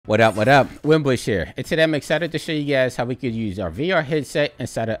What up? Winbush here. And today I'm excited to show you guys how we could use our VR headset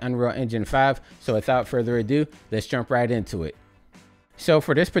inside of Unreal Engine 5. So without further ado, let's jump right into it. So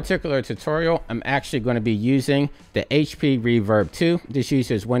for this particular tutorial, I'm actually going to be using the HP Reverb 2. This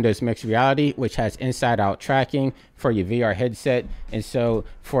uses Windows Mixed Reality, which has inside-out tracking for your VR headset. And so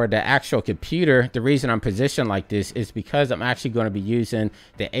for the actual computer, the reason I'm positioned like this is because I'm actually going to be using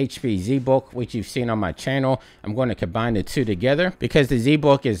the HP ZBook, which you've seen on my channel. I'm going to combine the two together because the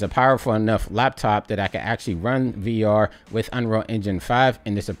ZBook is a powerful enough laptop that I can actually run VR with Unreal Engine 5,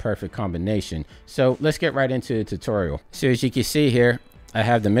 and it's a perfect combination. So let's get right into the tutorial. So as you can see here, I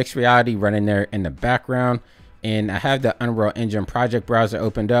have the mixed reality running there in the background, and I have the Unreal Engine project browser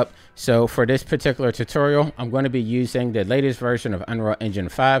opened up. So for this particular tutorial, I'm going to be using the latest version of Unreal Engine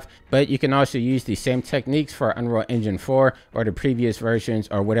 5, but you can also use the same techniques for Unreal Engine 4 or the previous versions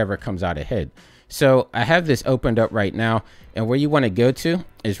or whatever comes out ahead. So I have this opened up right now, and where you want to go to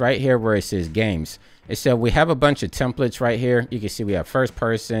is right here where it says games. And so we have a bunch of templates right here. You can see we have first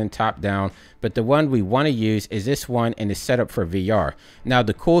person, top down, but the one we want to use is this one, and it's set up for VR. Now,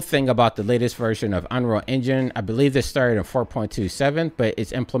 the cool thing about the latest version of Unreal Engine, I believe this started in 4.27, but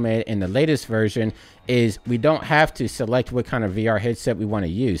it's implemented in the latest version, is we don't have to select what kind of VR headset we want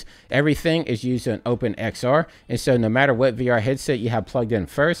to use. Everything is using OpenXR, and so no matter what VR headset you have plugged in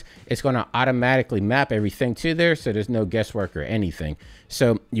first, it's going to automatically map everything to there, so there's no guesswork or anything.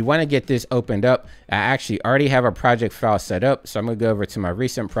 So you want to get this opened up. I actually already have a project file set up, so I'm going to go over to my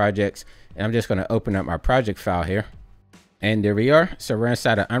recent projects, and I'm just going to open up my project file here. And there we are. So we're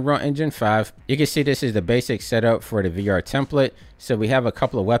inside of Unreal Engine 5. You can see this is the basic setup for the VR template. So we have a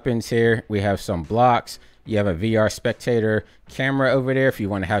couple of weapons here. We have some blocks. You have a VR spectator camera over there if you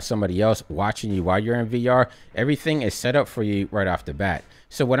want to have somebody else watching you while you're in VR. Everything is set up for you right off the bat.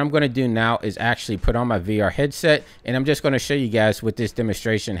 So what I'm going to do now is actually put on my VR headset, and I'm just going to show you guys what this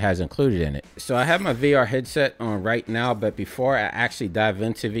demonstration has included in it. So I have my VR headset on right now, but before I actually dive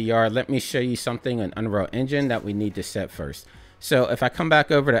into VR, let me show you something in Unreal Engine that we need to set first. So if I come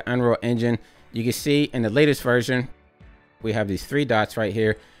back over to Unreal Engine, you can see in the latest version, we have these three dots right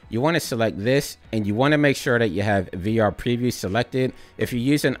here. You want to select this, and you want to make sure that you have VR preview selected. If you're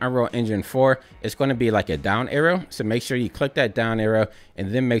using Unreal Engine 4, it's going to be like a down arrow. So make sure you click that down arrow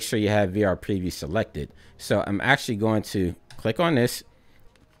and then make sure you have VR preview selected. So I'm actually going to click on this.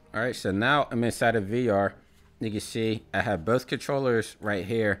 All right, so now I'm inside of VR. You can see I have both controllers right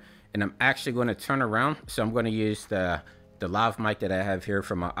here, and I'm actually going to turn around. So I'm going to use the lav mic that I have here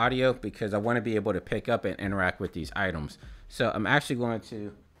for my audio because I want to be able to pick up and interact with these items. So I'm actually going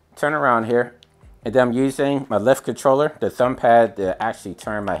to turn around here, and then I'm using my left controller, the thumb pad, to actually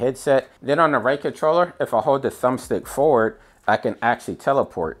turn my headset. Then on the right controller, if I hold the thumbstick forward, I can actually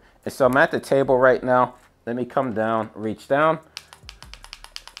teleport. And so I'm at the table right now. Let me come down, reach down,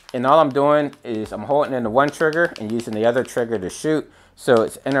 and all I'm doing is I'm holding in the one trigger and using the other trigger to shoot. So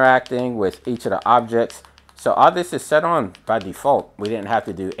it's interacting with each of the objects. So all this is set on by default. We didn't have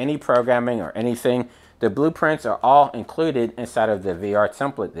to do any programming or anything. The blueprints are all included inside of the VR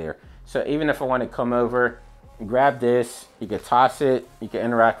template there. So even if I want to come over, grab this, you can toss it, you can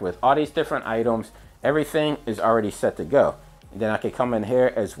interact with all these different items. Everything is already set to go. And then I can come in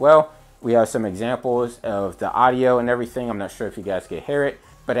here as well. We have some examples of the audio and everything. I'm not sure if you guys can hear it,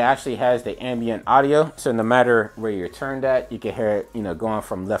 but it actually has the ambient audio. So no matter where you're turned at, you can hear it, you know, going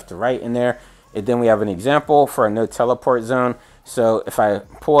from left to right in there. And then we have an example for a no teleport zone. So if I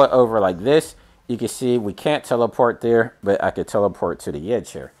pull it over like this, you can see we can't teleport there, but I could teleport to the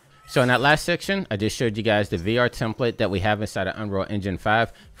edge here. So in that last section, I just showed you guys the VR template that we have inside of Unreal Engine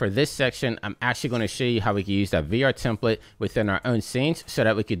 5. For this section, I'm actually going to show you how we can use that VR template within our own scenes so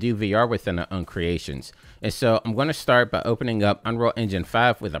that we could do VR within our own creations. And so I'm going to start by opening up Unreal Engine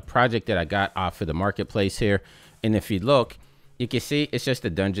 5 with a project that I got off of the marketplace here. And if you look, you can see it's just a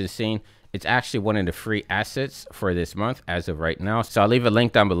dungeon scene. It's actually one of the free assets for this month as of right now. So I'll leave a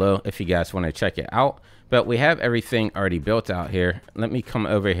link down below if you guys want to check it out. But we have everything already built out here. Let me come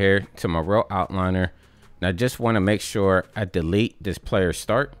over here to my row outliner. And I just want to make sure I delete this player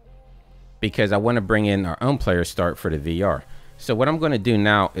start because I want to bring in our own player start for the VR. So what I'm going to do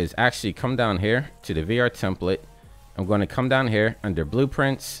now is actually come down here to the VR template. I'm going to come down here under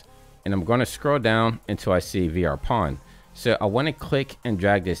blueprints, and I'm going to scroll down until I see VR pawn. So I want to click and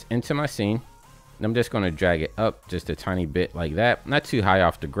drag this into my scene. And I'm just going to drag it up just a tiny bit like that, not too high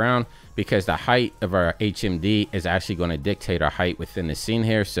off the ground, because the height of our HMD is actually going to dictate our height within the scene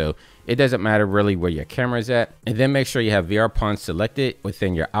here. So it doesn't matter really where your camera is at. And then make sure you have VR pawn selected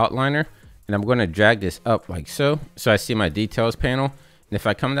within your outliner. And I'm going to drag this up like so. So I see my details panel. And if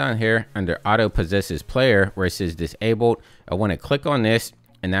I come down here under auto possesses player where it says disabled, I want to click on this.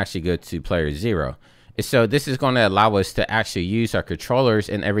 and actually go to player 0. So this is going to allow us to actually use our controllers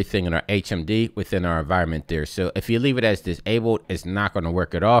and everything in our HMD within our environment there. So if you leave it as disabled, it's not going to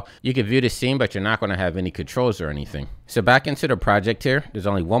work at all. You can view the scene, but you're not going to have any controls or anything. So back into the project here, there's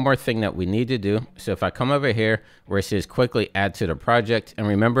only one more thing that we need to do. So if I come over here where it says quickly add to the project, and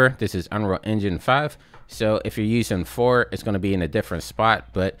remember, this is Unreal Engine 5. So if you're using 4, it's going to be in a different spot.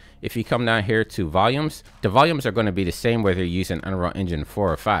 But if you come down here to volumes, the volumes are going to be the same whether you're using Unreal Engine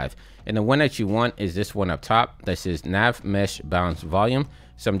 4 or 5. And the one that you want is this one up top that says Nav Mesh Bounce Volume.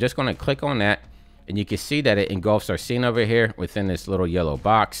 So I'm just going to click on that, and you can see that it engulfs our scene over here within this little yellow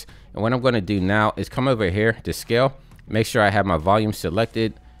box. And what I'm going to do now is come over here to scale, make sure I have my volume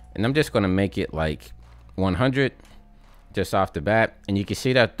selected, and I'm just going to make it like 100 just off the bat. And you can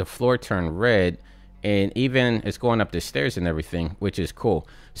see that the floor turned red, and even it's going up the stairs and everything, which is cool.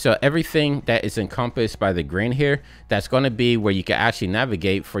 So everything that is encompassed by the green here, that's going to be where you can actually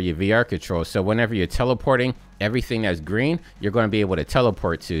navigate for your VR controls. So whenever you're teleporting, everything that's green, you're going to be able to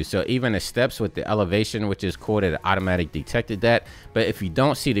teleport to. So even the steps with the elevation, which is cool that it automatically detected that. But if you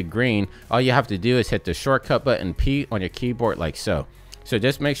don't see the green, all you have to do is hit the shortcut button P on your keyboard like so. So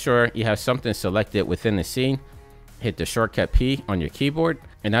just make sure you have something selected within the scene, hit the shortcut P on your keyboard,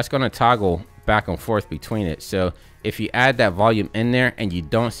 and that's going to toggle back and forth between it. So if you add that volume in there and you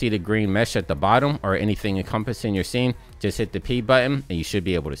don't see the green mesh at the bottom or anything encompassing your scene, just hit the P button and you should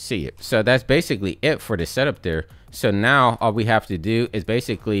be able to see it. So that's basically it for the setup there. So now all we have to do is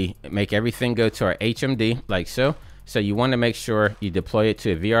basically make everything go to our HMD like so. So you want to make sure you deploy it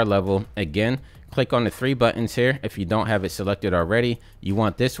to a VR level. Again, click on the 3 buttons here. If you don't have it selected already, you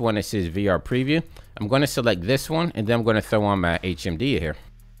want this one that says VR preview. I'm going to select this one, and then I'm going to throw on my HMD here.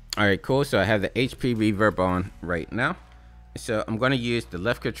 All right, cool. So I have the HP reverb on right now. So I'm going to use the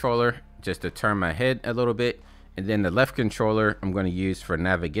left controller just to turn my head a little bit. And then the left controller I'm going to use for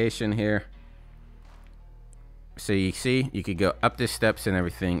navigation here. So you see, you could go up the steps and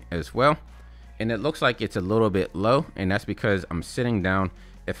everything as well. And it looks like it's a little bit low, and that's because I'm sitting down.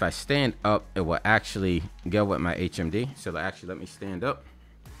 If I stand up, it will actually go with my HMD. So actually, let me stand up.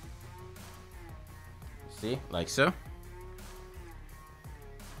 See, like so.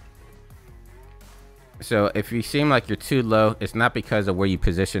 So if you seem like you're too low, it's not because of where you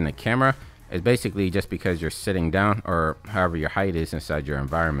position the camera. It's basically just because you're sitting down or however your height is inside your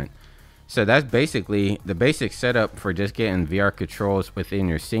environment. So that's basically the basic setup for just getting VR controls within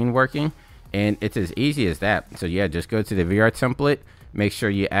your scene working. And it's as easy as that. So yeah, just go to the VR template, make sure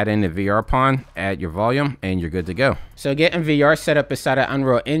you add in the VR pawn, add your volume, and you're good to go. So getting VR set up inside of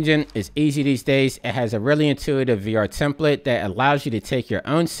Unreal Engine is easy these days. It has a really intuitive VR template that allows you to take your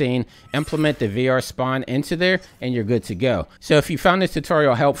own scene, implement the VR spawn into there, and you're good to go. So if you found this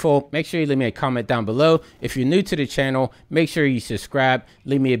tutorial helpful, make sure you leave me a comment down below. If you're new to the channel, make sure you subscribe,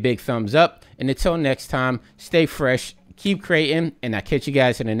 leave me a big thumbs up. And until next time, stay fresh, keep creating, and I'll catch you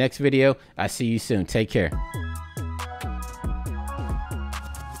guys in the next video. I'll see you soon. Take care.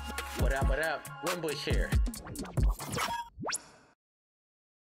 What up, Winbush here.